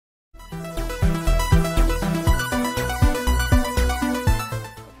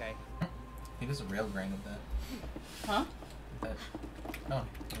grind with that. Huh? With that. Oh,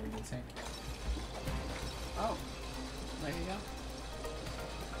 what were you saying? Oh, there you go.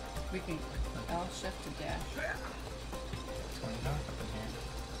 We can L shift to dash. 20 knock up in here.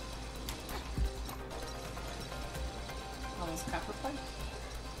 All those copper plate.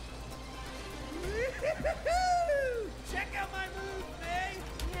 Check out my move, May!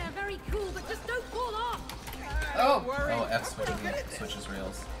 Yeah, very cool, but just don't fall off. Oh! Oh, F switches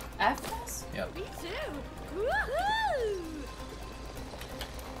rails. F? Yep. Me too. Woohoo!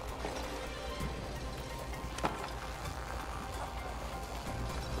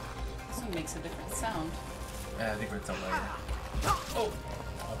 This one makes a different sound. Yeah, I think it's a layer. Oh!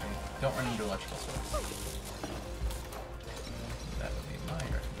 Okay. Don't run into electrical source. That would be my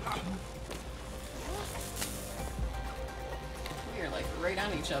recommendation. We are like right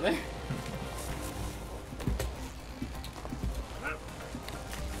on each other.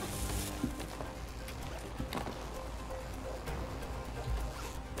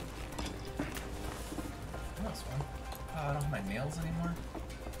 I don't have my nails anymore.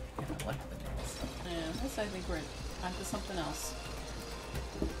 Yeah, I like the nails. Yeah, this I think we're onto something else.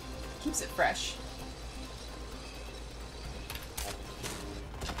 Keeps it fresh.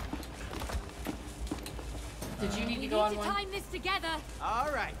 Did you need to go on one? We need to time this together. All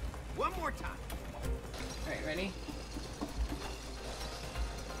right, one more time. Alright, ready?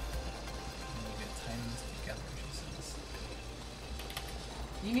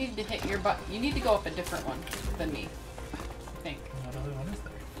 You need to hit your button. You need to go up a different one than me, I think. What other one is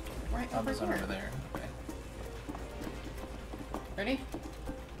there? Right Oh, over there's one here. over there. Okay. Ready?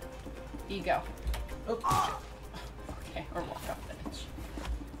 E go. Oh, Okay, or walk up the edge.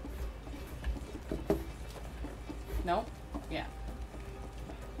 Nope. Yeah.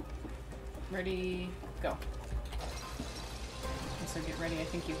 Ready, go. Okay, so get ready. I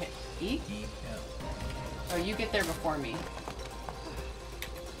think you hit E? E, yeah. Oh, you get there before me.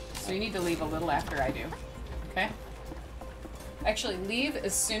 So you need to leave a little after I do. Okay? Actually, leave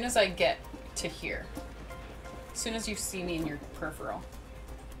as soon as I get to here. As soon as you see me in your peripheral.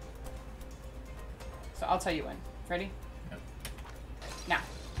 So I'll tell you when. Ready? Yep. Now.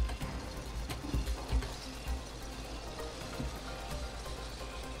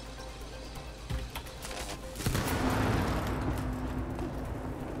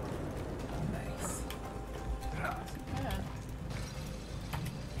 Nice. Yeah.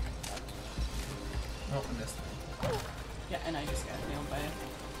 Oh, I missed. Yeah, and I just got nailed by a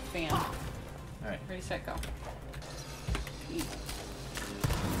fan. Alright. Ready, set, go. E.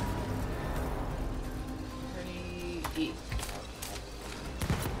 Ready, E.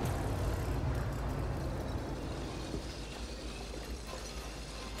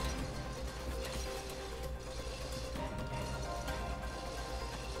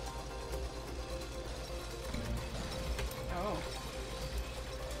 Oh.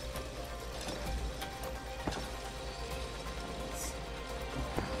 It's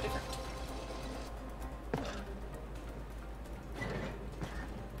different.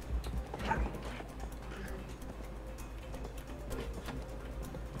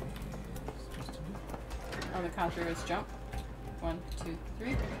 Oh, the counter is jump. 1, 2,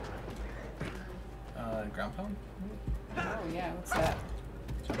 3. Ground pound? Oh yeah, what's that?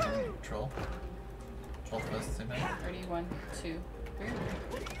 Jumping troll. Both of us at the same time. Ready, 1, 2, 3.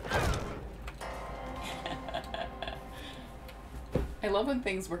 I love when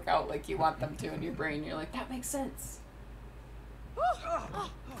things work out like you want them to in your brain. You're like, that makes sense.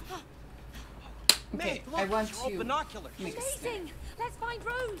 Okay, I want Oh, to binoculars. make a snare. Amazing. Let's find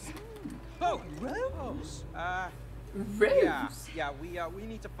Rose. Oh, Rose? Rose. yeah, we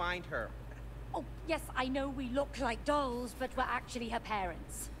need to find her. Oh, yes, I know we look like dolls, but we're actually her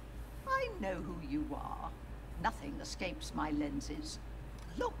parents. I know who you are. Nothing escapes my lenses.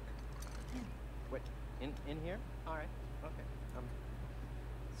 Look. Wait, in here? All right, okay.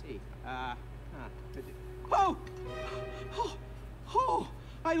 Let's see. Oh! Oh! Oh!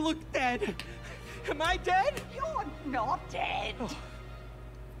 I look dead. Am I dead? You're not dead.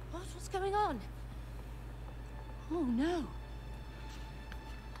 What's going on? Oh, no.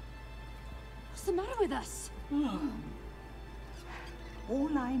 What's the matter with us?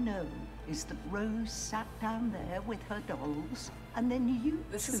 All I know is that Rose sat down there with her dolls, and then you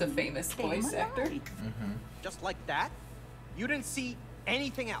This is a two famous came voice actor. alive. Just like that? You didn't see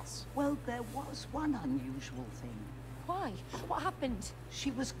anything else? Well, there was one unusual thing. Why? What happened? She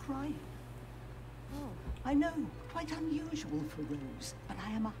was crying. Oh. I know, quite unusual for Rose, but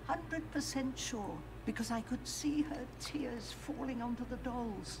I am 100% sure because I could see her tears falling onto the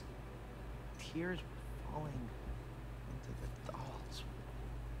dolls. Tears falling into the dolls.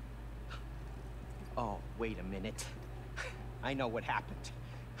 Oh, wait a minute. I know what happened.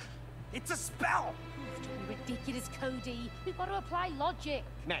 It's a spell! Don't be ridiculous, Cody. We've got to apply logic.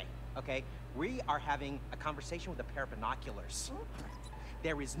 May, okay? We are having a conversation with a pair of binoculars.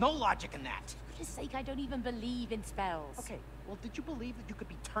 There is no logic in that. For goodness sake, I don't even believe in spells. Okay, well, did you believe that you could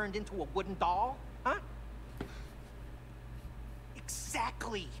be turned into a wooden doll? Huh?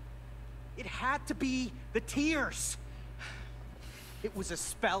 Exactly. It had to be the tears. It was a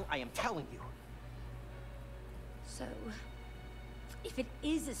spell, I am telling you. So, if it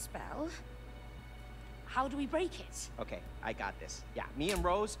is a spell, how do we break it? Okay, I got this. Yeah, me and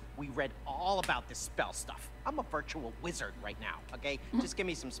Rose, we read all about this spell stuff. I'm a virtual wizard right now, okay? Just give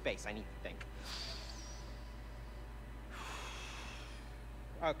me some space, I need to think.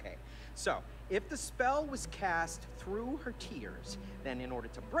 Okay, so, if the spell was cast through her tears, then in order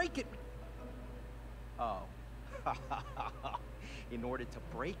to break it... Oh. In order to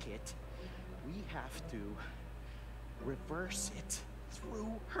break it, we have to reverse it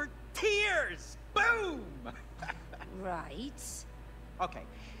through her tears! Boom! Right. Okay,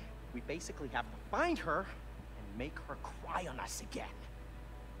 we basically have to find her and make her cry on us again.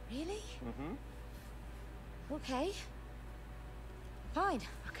 Really? Mm-hmm. Okay. Fine.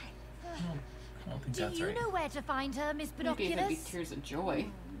 Okay. I don't think Do that's you right. know where to find her, Miss Maybe it'd be Binoculars? tears of joy.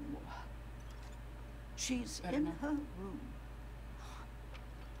 She's I don't in know. her room.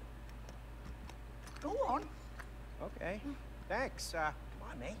 Go on. Okay. Thanks. Come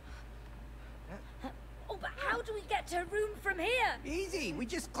on, May. Oh, but how do we get to her room from here? Easy. We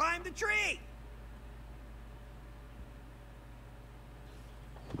just climbed the tree.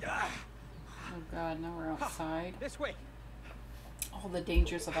 Oh god, now we're outside. This way. All the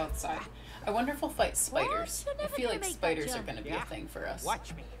dangers of outside. I wonder if we'll fight spiders. You're I never feel gonna like make that spiders are jump. going to be Yeah. a thing for us.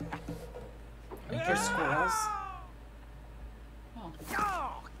 Watch me. Or squirrels. Oh.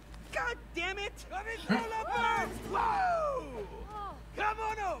 Oh, God damn it! Come in, birds! Whoa! Oh. Come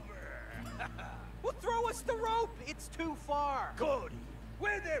on over! Well, throw us the rope! It's too far! Cody,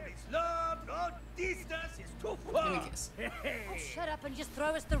 where there is love, no distance is too Give me far. a kiss. Oh, shut up and just throw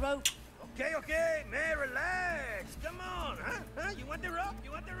us the rope. Okay, man, relax. Come on, huh? You want the rope?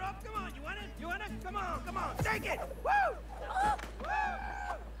 You want the rope? Come on, you want it? You want it? Come on, take it! Woo! Woo!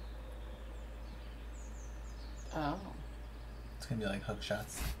 Oh. It's gonna be like hook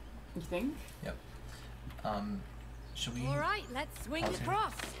shots. You think? Yep. Should we? All right, let's swing Okay.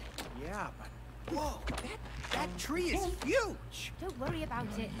 across. Yeah, but... Whoa! That tree is huge! Don't worry about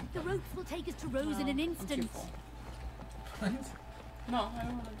it. The ropes will take us to Rose in an I'm too instant. full. What? No, I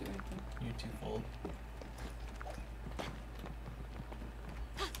don't want to do anything. You're too full.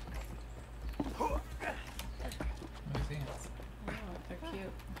 What is this? Oh, they're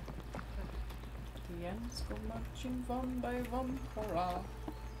cute. The ends go marching one by one, hurrah.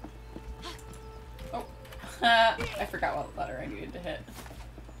 Oh, I forgot what letter I needed to hit.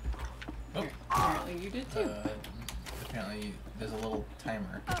 Oh. Apparently you did too. Apparently there's a little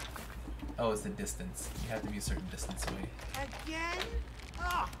timer. Oh, it's the distance. You have to be a certain distance away. Again?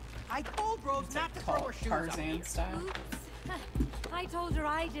 Oh, I told Rose It's not like to throw her shoes up Tarzan here. style. Oops. I told her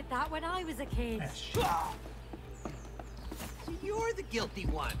I did that when I was a kid. Ah, shit. So you're the guilty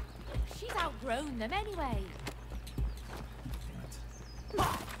one. She's outgrown them anyway. Damn it.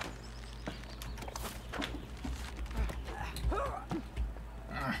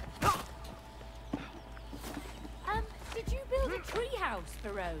 Did you build a treehouse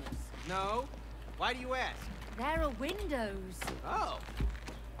for Rose? No? Why do you ask? There are windows. Oh.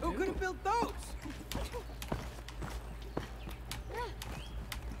 Who could have built those? How'd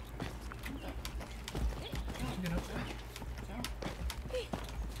you get up there?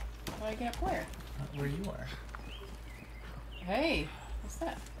 How do I get up where? Not where you are. Hey, what's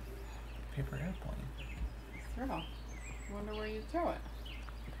that? Paper airplane. Throw. I wonder where you throw it.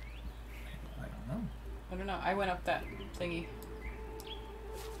 I don't know. I don't know. I went up that thingy.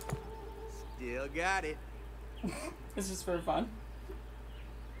 Still got it. It's just for fun.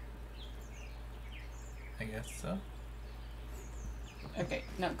 I guess so. Okay,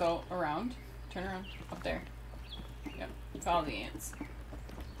 now go around. Turn around. Up there. Yep. Follow the ants.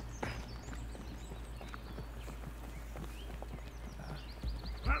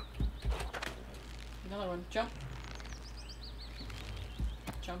 Another one. Jump.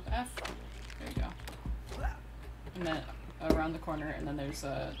 Jump F. There you go. And then around the corner, and then there's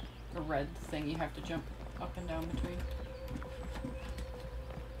a red thing you have to jump up and down between.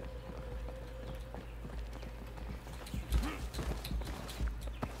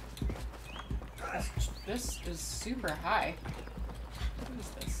 This is super high. What is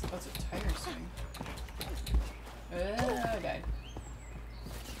this? Oh, it's a tire swing. I died.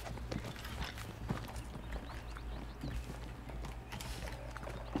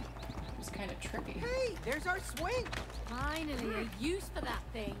 happy. Hey, there's our swing. Finally, a use for that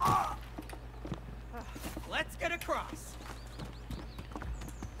thing. Let's get across.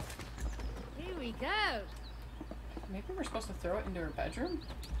 Here we go. Maybe we're supposed to throw it into her bedroom?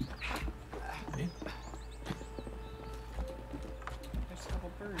 Maybe. There's a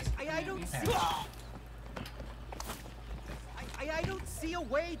couple birds. I don't see. I don't see a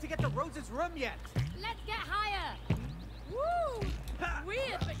way to get to Rose's room yet. Let's get higher. Woo!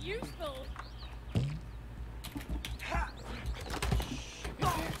 Weird but useful.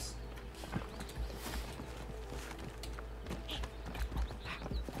 Oops.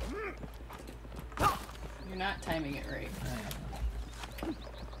 You're not timing it right.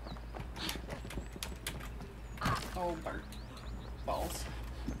 Oh, Bart. Balls.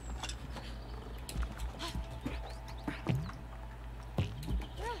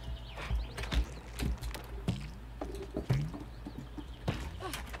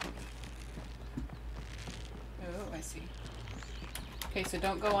 Oh, I see. Okay, so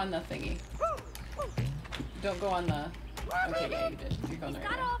don't go on the thingy. Don't go on the... Okay, yeah, you did. You're going Is there.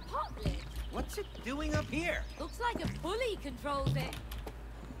 that our pot lid? What's it doing up here? Looks like a pulley controls it.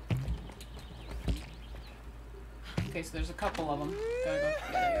 Okay, so there's a couple of them. Gotta go. Yeah,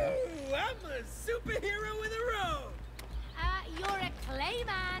 there you Ooh, I'm a superhero with a rope. You're a clay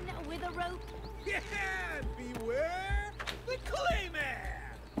man with a rope. Yeah, beware the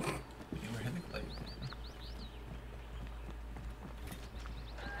Clayman. You were in the clay.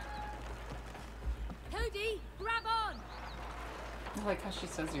 Cody, grab on. go. I like how she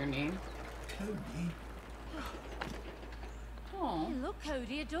says your name. Cody. Oh. Hey, look,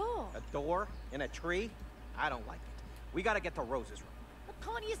 Cody, a door. A door in a tree? I don't like it. We gotta get to Rose's room. But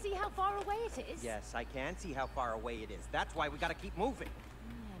can't you see how far away it is? Yes, I can see how far away it is. That's why we gotta keep moving.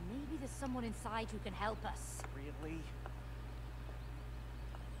 Yeah, maybe there's someone inside who can help us. Really?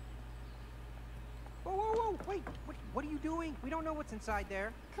 Whoa, whoa, whoa! Wait, what are you doing? We don't know what's inside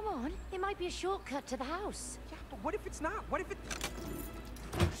there. Come on, it might be a shortcut to the house. Yeah, but what if it's not? What if it...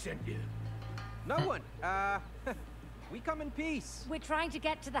 Who sent you? No one. We come in peace. We're trying to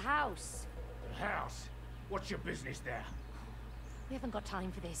get to the house. The house. What's your business there? We haven't got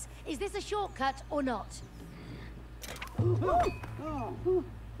time for this. Is this a shortcut or not?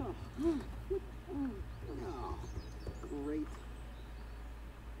 Great.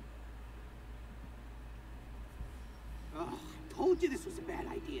 Oh, I told you this was a bad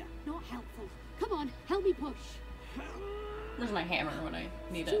idea. Not helpful. Come on, help me push. Where's my hammer when I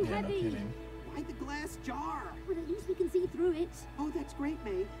need Too it? Yeah, no heavy. kidding. Why the glass jar? Well, at least we can see through it. Oh, that's great,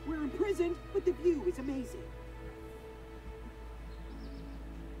 May. We're imprisoned, but the view is amazing.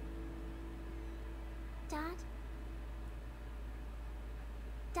 Dad?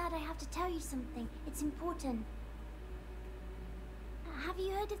 Dad, I have to tell you something. It's important. Have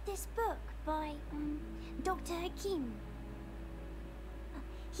you heard of this book by Dr. Hakim?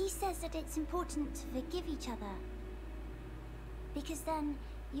 He says that it's important to forgive each other. Because then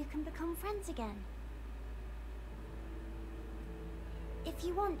you can become friends again. If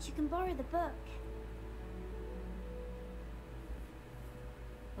you want, you can borrow the book.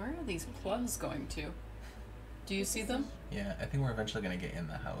 Where are these plugs going to? Do you see them? Yeah, I think we're eventually gonna get in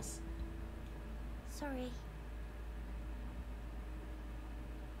the house. Sorry.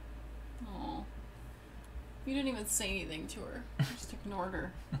 Oh. You didn't even say anything to her. You just ignored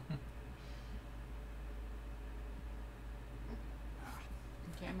her.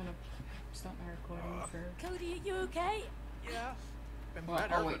 Okay, I'm gonna stop my recording for... Cody, are you okay? Yeah. Been Well,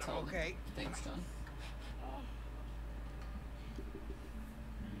 better, I'll wait but till okay. the thing's done.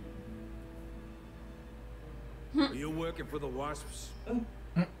 Are you working for the wasps?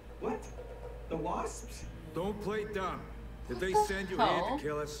 What? The wasps? Don't play dumb. Did they send you here hell? to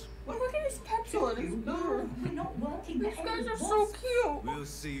kill us? Look at his pencil and his beard. We're not working. These guys are so cute. We'll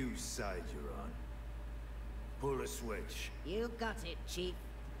see whose side you're on. Pull a switch. You got it, Chief.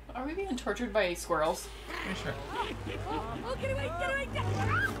 Are we being tortured by squirrels? Yeah, sure. Oh, get away, get away, get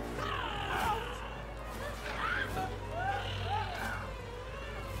away!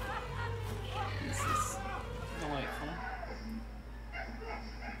 This is delightful.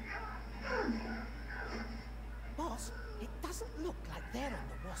 Boss, it doesn't look like they're on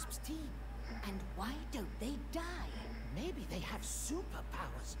the Wasp's team. And why don't they die? Maybe they have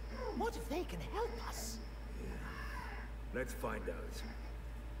superpowers. What if they can help us? Let's find out.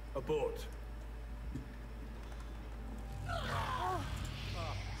 Abort. Oh,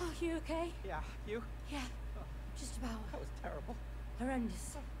 you okay? Yeah, you? Yeah, just about. That was terrible.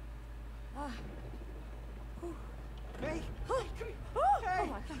 Horrendous. May? Oh, Hey, oh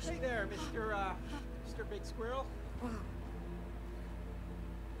my gosh. hey there, Mr. Big Squirrel. Wow.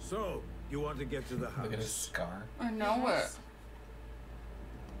 So, You want to get to the house? Look at his scar. I know it.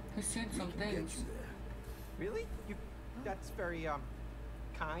 He's seen some Get things. you there. Really? You? That's very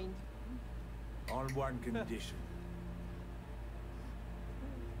kind. On one condition.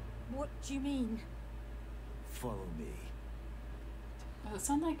 What do you mean? Follow me. Does it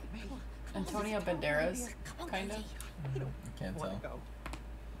sound like Antonio Banderas, kind of? I can't Wanna tell. go?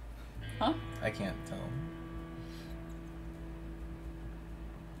 Huh? I can't tell.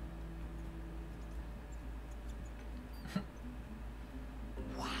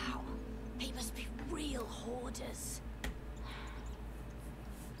 Wow. They must be real hoarders.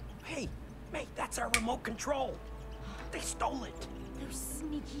 Hey, mate, that's our remote control. They stole it. Those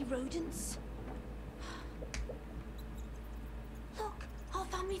sneaky rodents. Look, our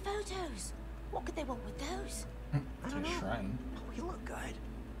family photos. What could they want with those? It's a shrine. We look good.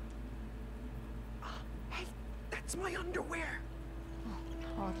 Hey, that's my underwear.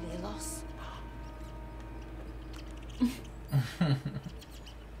 Hardly a loss.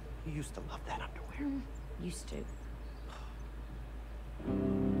 You used to love that underwear. Used to.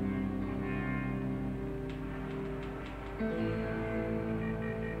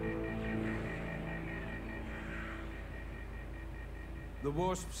 The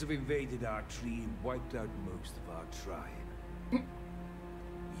wasps have invaded our tree and wiped out most of our tribe.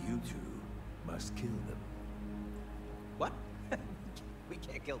 You two must kill them. What? We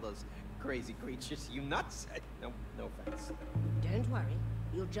can't kill those crazy creatures. You nuts? No offense. Don't worry.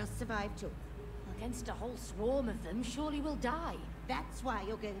 You'll just survive too. Against a whole swarm of them, surely we'll die. That's why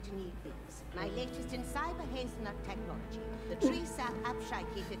you're going to need these. My latest in cyber hazelnut technology. The tree sap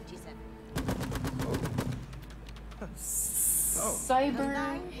Abshiki 57. Cyber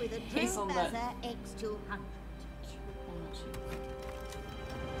Combined with a drill hazelnut. buzzer X200.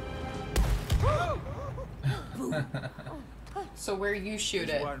 So where you shoot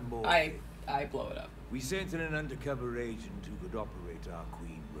There's it, one more I thing. blow it up. We sent in an undercover agent who could operate our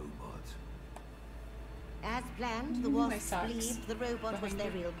queen robot. As planned, the my wasps socks. believed the robot was Behind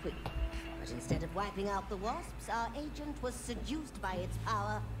their you. real queen. But instead of wiping out the wasps, our agent was seduced by its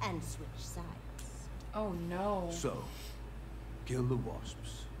power and switched sides. Oh no. So, kill the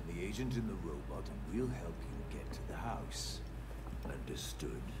wasps and the agent in the robot, and we'll help you get to the house.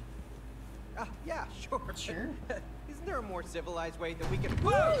 Understood? Yeah, sure. Sure. Isn't there a more civilized way that we can...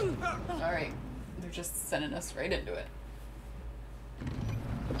 Alright. They're just sending us right into it.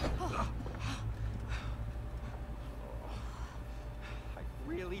 I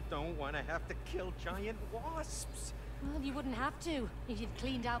really don't want to have to kill giant wasps. Well, you wouldn't have to if you'd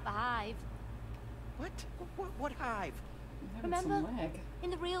cleaned out the hive. What? What hive? I'm having Remember? some lag. In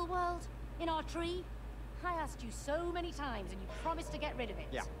the real world? In our tree? I asked you so many times and you promised to get rid of it.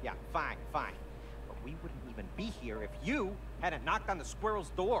 Yeah, fine. But we wouldn't even be here if you hadn't knocked on the squirrel's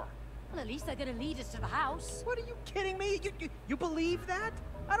door. Well, at least they're gonna lead us to the house. What, are you kidding me? You believe that?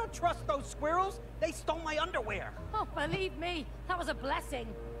 I don't trust those squirrels. They stole my underwear. Oh, believe me, that was a blessing.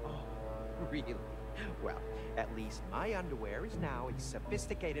 Oh, really? Well, at least my underwear is now a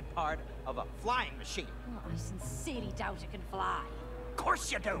sophisticated part of a flying machine. Oh, I sincerely doubt it can fly. Of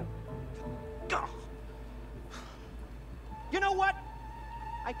course you do. Ugh. You know what?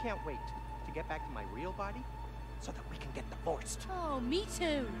 I can't wait to get back to my real body so that we can get divorced. Oh, me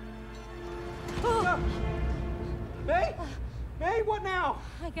too. May? May, what now?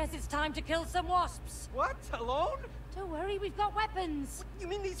 I guess it's time to kill some wasps. What? Alone? Don't worry, we've got weapons. You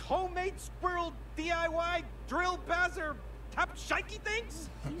mean these homemade squirrel DIY drill bazzer tap shaky things?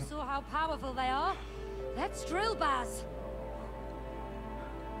 You saw how powerful they are. Let's drill, Baz.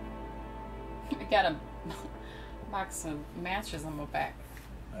 I got a box of matches on my back.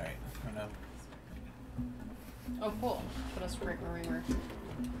 Alright, I know. Oh, cool. Put us right where we were.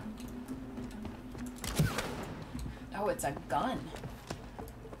 Oh, it's a gun.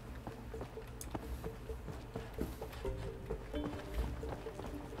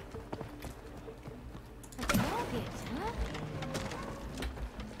 A target, huh?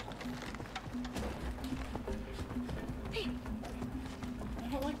 I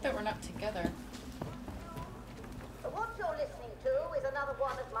don't like that we're not together. What you're listening to is another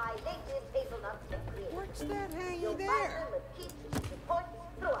one of my latest hazelnut creations. What's that hanging You'll find them with key strategic points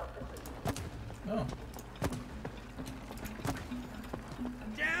throughout the tree. Oh.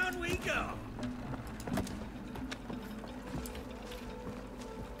 Down we go!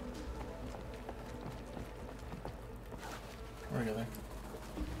 Where are they?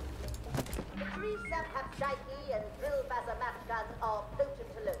 The tree sap Hapshiki and drill bazamash guns are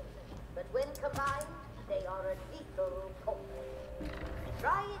potent alone, but when combined, they are a lethal combo.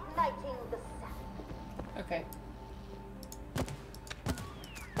 Try igniting the sap. Okay.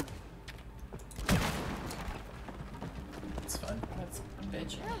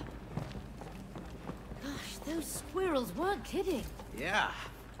 bitch. Gosh, those squirrels weren't kidding. Yeah.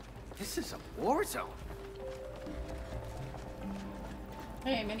 This is a war zone.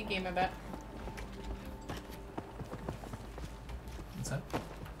 Hey, minigame, I bet. What's that?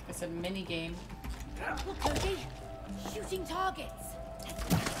 I said minigame. Look, Cody. Shooting targets. Let's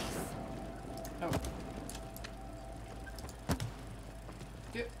practice. Oh.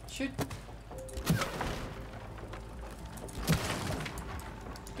 Shoot.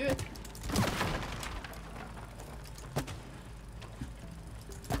 Do it.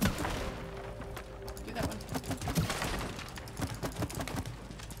 Do that one.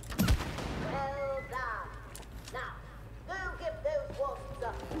 Well done. Now, go give those wasps a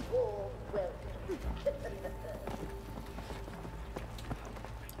warm welcome.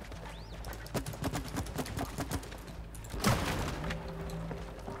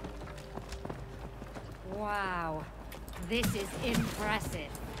 Wow. This is impressive.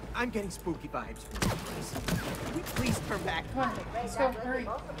 I'm getting spooky vibes. Please. Can we please turn back? Come on, let's go, hurry.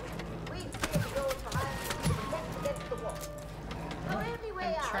 We've seen yours behind you to protect against the wasp. The only way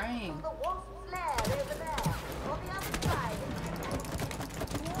I'm out trying. is through the wasp's lair over there, on the other side.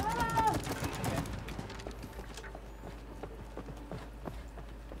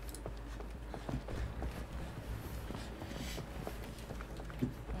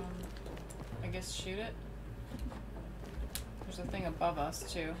 I guess shoot it. There's a thing above us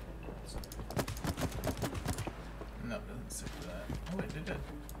too. No, it doesn't stick to that. Oh, it did. Did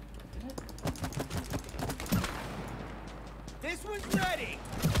it? This one's ready.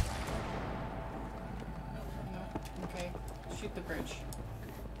 No. Okay. Shoot the bridge.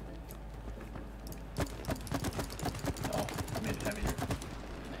 Oh, I made it heavier.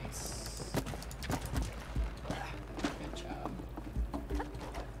 Nice. Good job.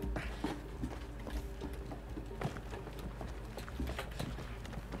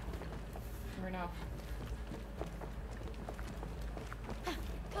 Where now?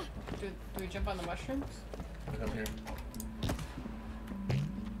 Do we jump on the mushrooms? Look up here.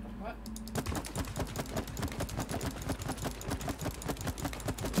 What?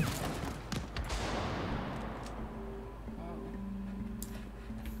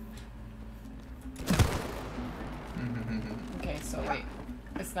 Okay, so wait.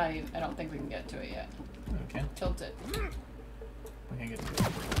 It's not even, I don't think we can get to it yet. Okay. Tilt it. We can get to it.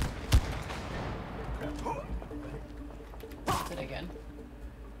 Crap. Tilt it again.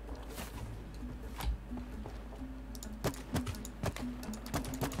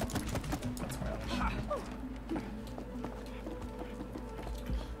 That's where I was.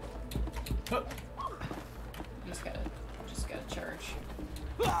 Oh. Just gotta charge.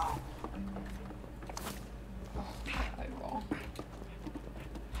 Eyeball.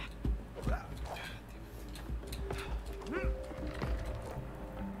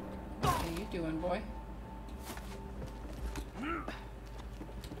 What are you doing, boy?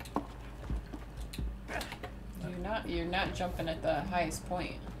 You're not jumping at the highest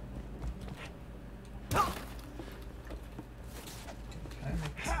point. Can I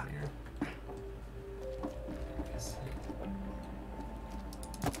make this clear? Yes.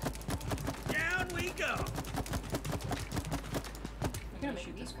 Down we go. I gotta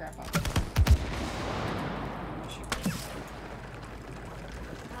shoot this crap up. Shoot this.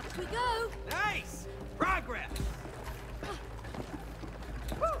 Up we go. Nice. Progress.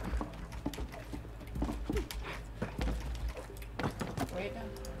 Wait down.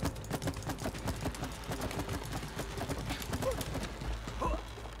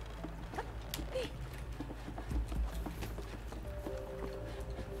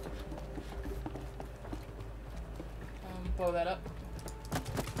 Blow that up.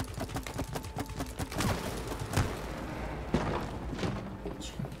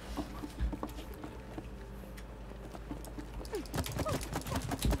 Bitch.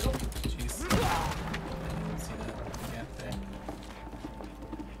 Jeez. See that gap there?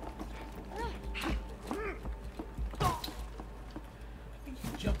 I think you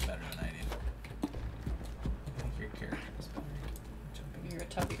jump better than I do. I think your character is better at jumping. You're a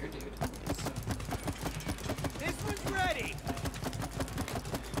tubbier dude. This one's ready.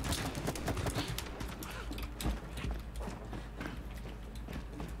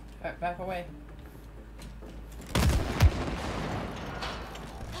 Alright, back away.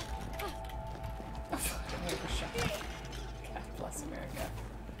 God bless America.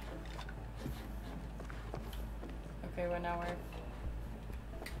 Okay, well now we're...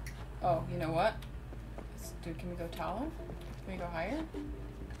 Oh, you know what? Dude, can we go taller? Can we go higher? What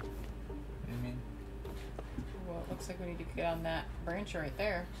do you mean? Well, it looks like we need to get on that branch right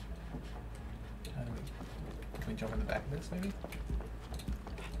there. How do we... Can we jump in the back of this, maybe?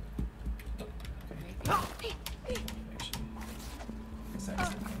 Actually, exact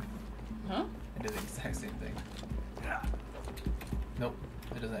same thing. Huh? It did the exact same thing. Nope,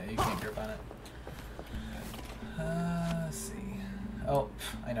 it doesn't. You can't grip on it. Let's see. Oh,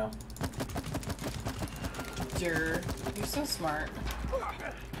 I know. You're so smart.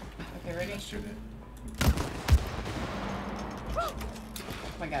 Okay, ready? Shoot it. Oh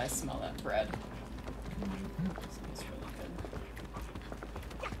my god, I smell that bread. Smells really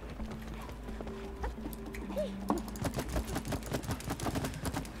good.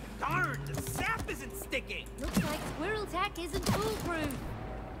 Darn, the sap isn't sticking. Looks like squirrel tack isn't foolproof.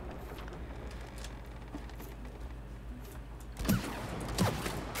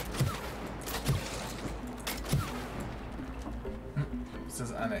 This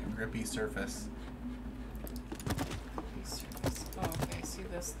is on a grippy surface. Oh, okay, see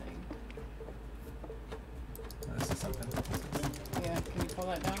this thing. Oh, this is something. Yeah, can you pull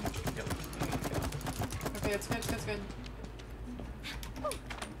that down? Yep. There you go. Okay, that's good, that's good.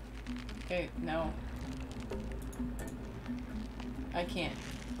 Okay, no. I can't.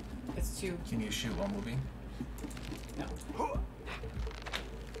 It's too... Can you shoot while moving? No.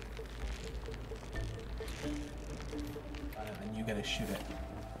 And you gotta shoot it.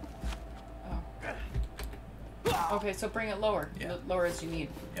 Oh. Okay, so bring it lower. Yeah. Lower as you need.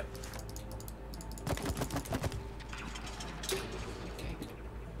 Yep. Okay.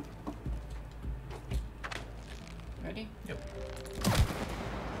 Ready? Yep.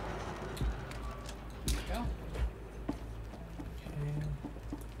 Go.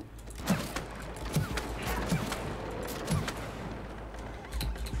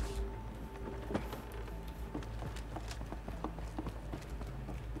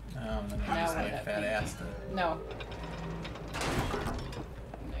 Oh, and then Now just what like that fat pink- ass to... No.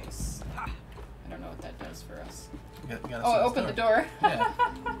 Nice. I don't know what that does for us. You gotta Oh, see I this opened the door. Yeah.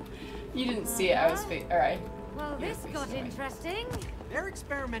 You didn't see it. I was alright. Well, You're this got facing away. interesting. They're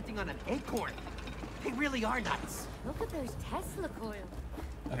experimenting on an acorn. They really are nuts. Look at those Tesla coils.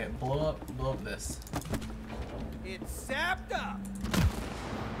 Okay, blow up this. It's sapped up.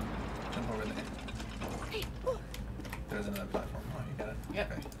 Jump over there. There's another platform. Oh, you got it?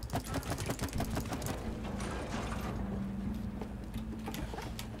 Yep. Okay.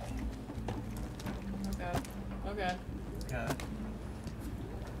 Oh god. Oh god. Got it.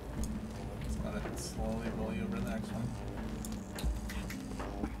 Just let it slowly roll you over to the next one.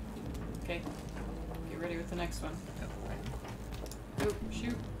 Okay. Get ready with the next one. Yep, right. Oh,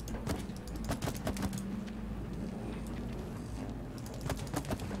 shoot.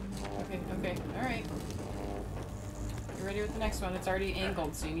 Okay, okay. Alright. Get ready with the next one. It's already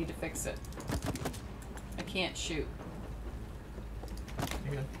angled, so you need to fix it. I can't shoot.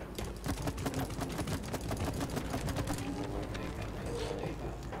 You good?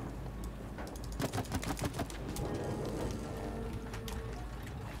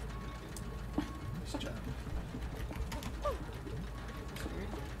 Nice job.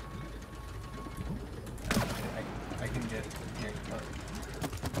 I can get here.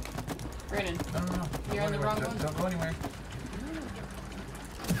 Brandon, No. You're on the wrong one. Don't go anywhere.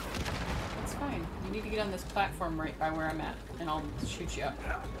 it's fine. You need to get on this platform right by where I'm at, and I'll shoot you up.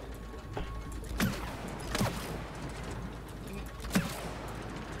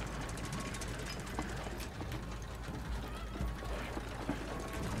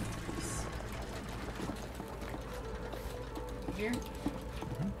 Here?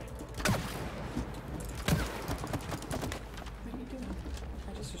 What are you doing?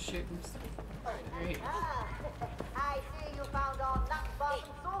 I just was shooting stuff. Right. Ah, I see you found our nut bomb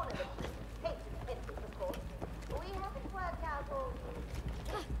zone in the painted pencils, of course. We haven't worked out all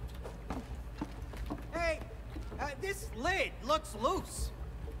Hey, this lid looks loose.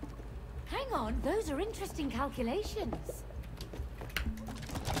 Hang on, those are interesting calculations.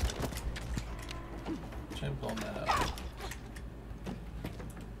 Try blowing that up.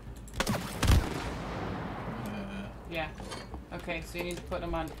 Yeah. Okay, so you need to put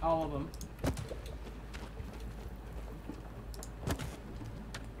them on all of them.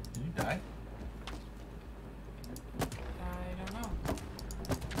 Did you die? I don't know.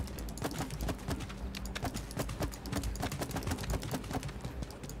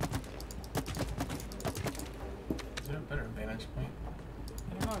 Is there a better vantage point?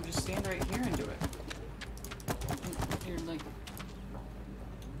 I don't know. Just stand right here and do it. You're like.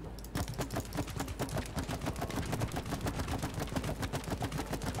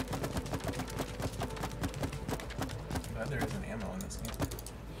 Glad there isn't ammo in this game.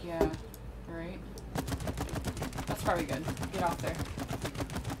 Yeah. Right. That's probably good. Get off there.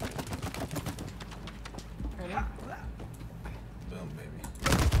 Ready? Boom, baby.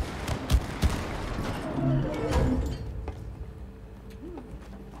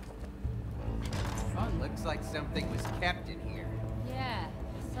 Fun. Looks like something was kept in here. Yeah,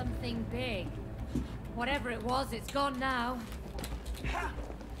 something big. Whatever it was, it's gone now. I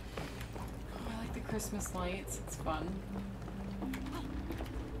like the Christmas lights. It's fun.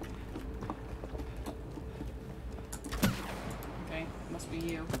 Okay, must be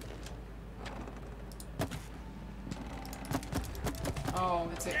you. Oh,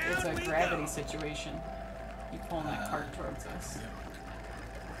 it's a gravity situation. You pulling that cart towards us. Yep.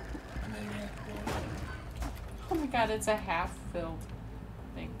 And then you're gonna have to blow it up. Oh my god, it's a half-filled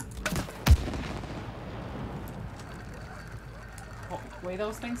thing. Oh, weigh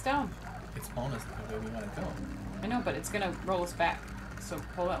those things down. It's pulling us the way we want to go. I know, but it's gonna roll us back. So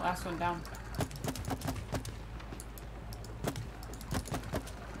pull that last one down.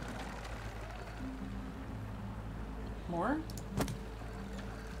 More?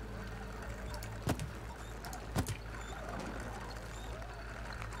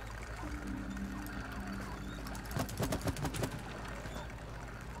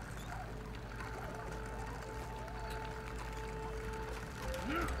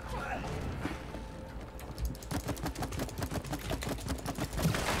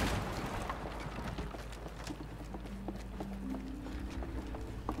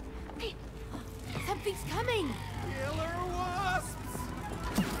 Something's coming! Killer wasps!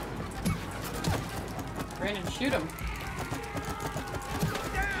 Brandon, shoot him.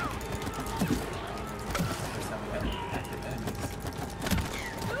 First time we had active enemies.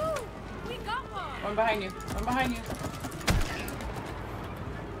 Ooh! We got one! One behind you. One behind you.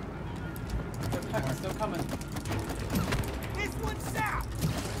 They're still coming. This one's south!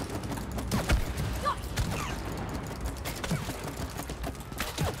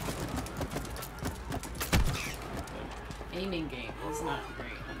 Aiming game is not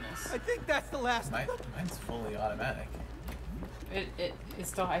great on this. I think that's the last one. Mine's fully automatic.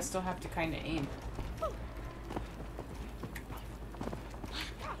 I still have to kind of aim.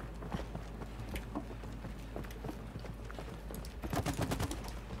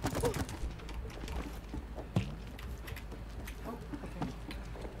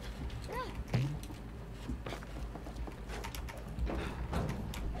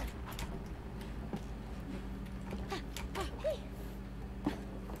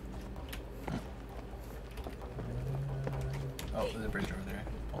 Oh, there's a bridge over there. I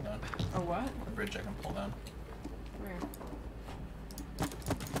can pull down. A what? A bridge I can pull down. Where?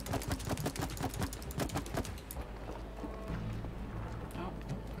 Oh.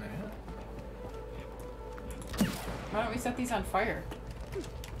 Maybe not. Why don't we set these on fire?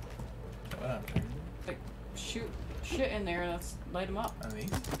 What on there? Like, shoot shit in there and let's light them up. On these?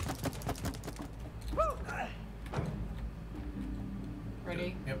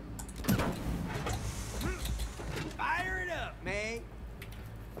 Ready? Yep. Fire it up, May!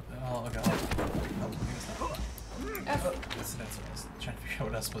 Oh, God. Oh, maybe it's not. F. Oh, that's what I was trying to figure out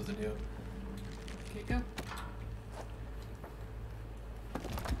what I was supposed to do. Okay, go.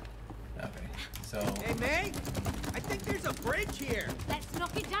 Okay, so... Hey, May! I think there's a bridge here! Let's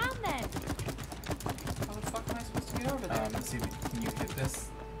knock it down then! How the fuck am I supposed to get over there? let's see, can you hit this?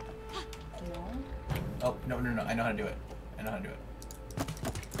 No. Oh, no, I know how to do it. I know how to do it.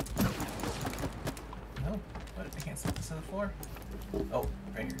 No, but I can't set this to the floor. Oh,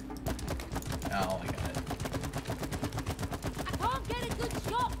 right here. Now I got it. I can't get a good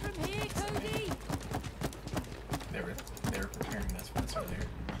shot from here, Cody! They were preparing this for this earlier.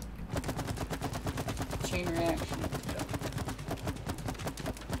 Chain reaction. Yep,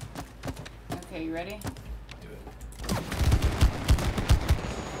 Okay, you ready? do it.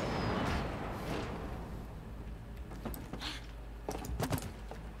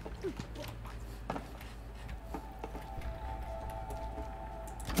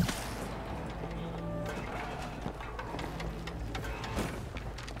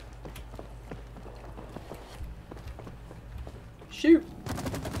 Shoot!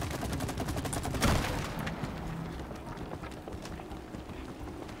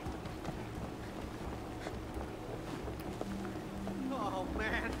 Oh,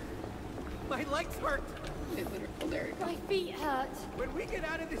 man. My legs hurt. Oh, there you go. My feet hurt. When we get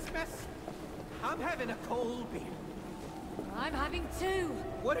out of this mess, I'm having a cold beer. I'm having two.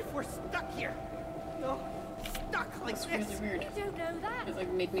 What if we're stuck here? No, stuck like That's this. really weird. I don't know that. It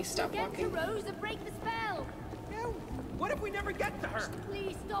like make me stop Get to walking. Rose and break the spell. No. What if we never get to her?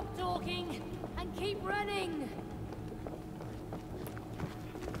 Please stop talking and keep running.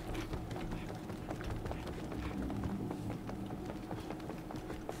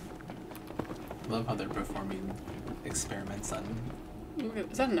 Love how they're performing experiments on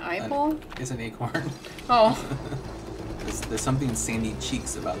Is that an eyeball? It's an acorn. Oh. There's something sandy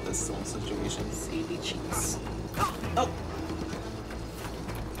cheeks about this whole situation. Sandy cheeks. Oh!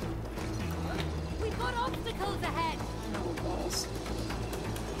 We've got obstacles ahead. No balls.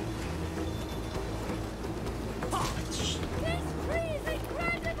 This tree is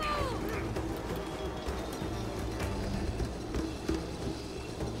incredible.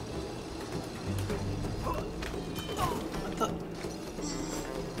 What the?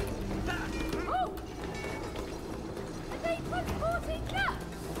 Oh! Are they transporting nuts?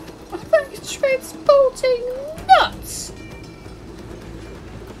 Are they transporting nuts?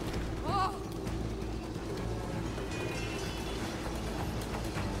 Oh!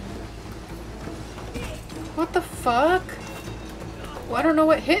 What the fuck? Well, I don't know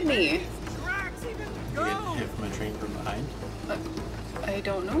what hit me. You get hit from a train from behind? I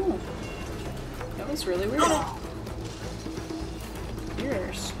don't know. That was really weird.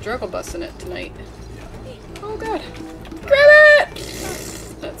 You're struggle busting it tonight. Oh god. Grab it!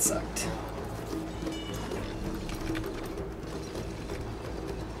 That sucked.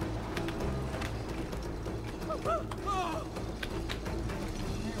 There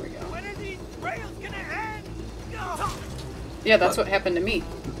we go. When are these rails gonna end? Yeah, that's what happened to me.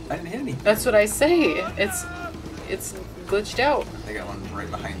 I didn't hit any. That's what I say. It's glitched out. I got one right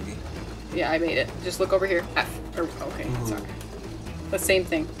behind me. Yeah, I made it. Just look over here. F. Or, okay, it's okay. The same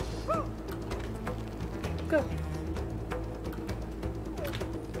thing. Go.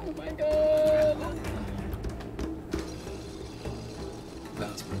 Oh my god.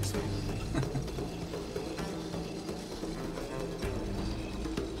 That was pretty sweet.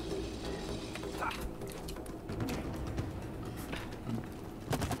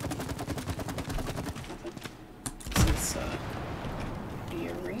 This is the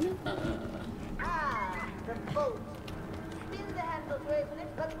arena. Ah, the boat. Spin the handles, Wavelet,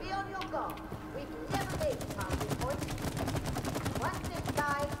 but be on your guard. We've never made it past this point. Once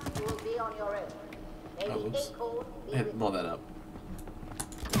inside, you will be on your own. May the oops. acorn be Hey, with blow that up.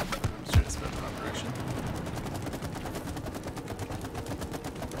 I'm just trying to spin in the wrong direction.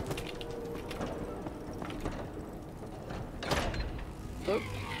 Oh,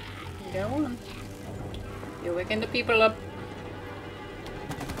 go on. You're waking the people up.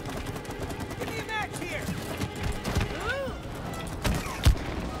 Give me a match here.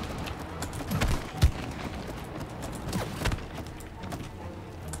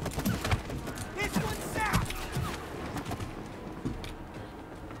 This one's south.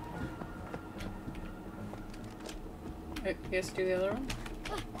 You guys do the other one?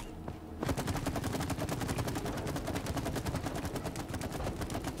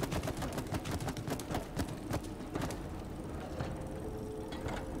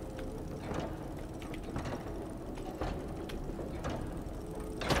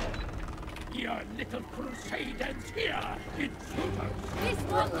 Your little crusade ends here, intruders. This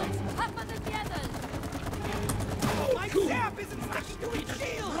one looks tougher than the others. My sap isn't sticking to his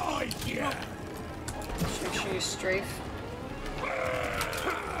shield. Right here. Make sure you strafe. His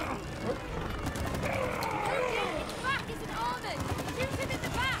back isn't armored. Shoot him in the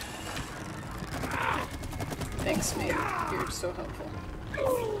back. Thanks, man. You're so helpful.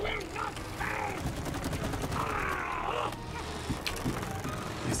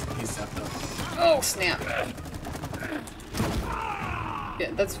 He's stepped up. Oh, snap.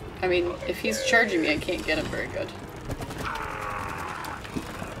 Yeah, that's... I mean, if he's charging me, I can't get him very good.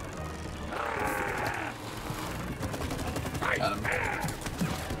 Got him.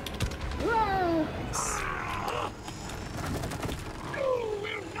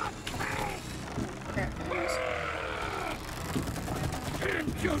 Crap, I almost...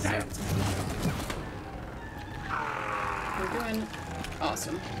 We're doing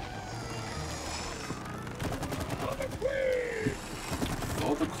awesome.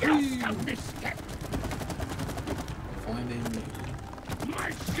 Oh, the queen! If only they knew. My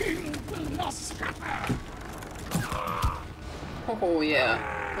shield will not scatter. Oh, yeah.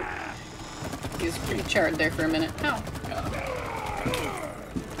 He was pretty charred there for a minute. Ow. Got him.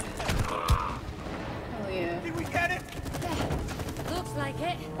 Hell yeah. Did we get it? Looks like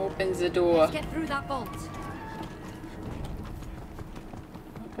it. Opens the door. Let's get through that bolt.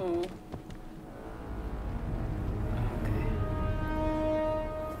 Uh-oh. Okay.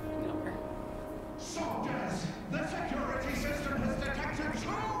 Nowhere. Soldiers, the security system has detected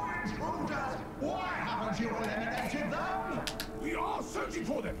 2 intruders. Why haven't you eliminated them? We are searching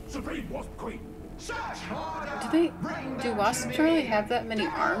for them, Supreme Wasp Queen. Search harder. Do wasps really have that many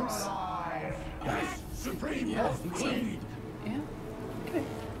arms? Yes, Supreme Yeah, I Wasp think so. Queen. Yeah. Okay.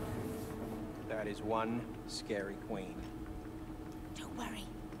 That is one scary queen. Don't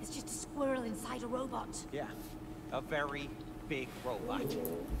inside a robot. Yeah, a very big robot.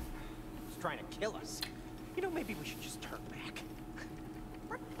 It's trying to kill us. You know, maybe we should just turn back.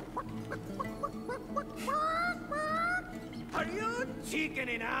 Are you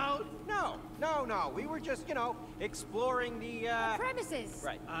chickening out? No. We were just, you know, exploring the, Premises.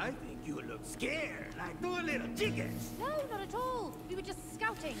 Right. I think you look scared, like two little chickens. No, not at all. We were just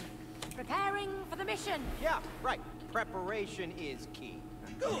scouting. Preparing for the mission. Yeah, right. Preparation is key.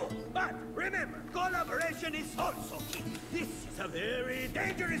 Good, but remember, collaboration is also key. This is a very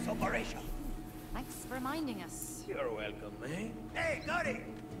dangerous operation. Thanks for reminding us. You're welcome, eh? Hey, Cody!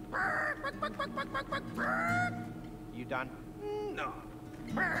 You done? No.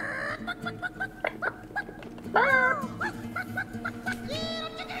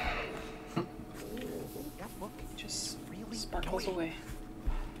 That book Just really sparkles annoying. away.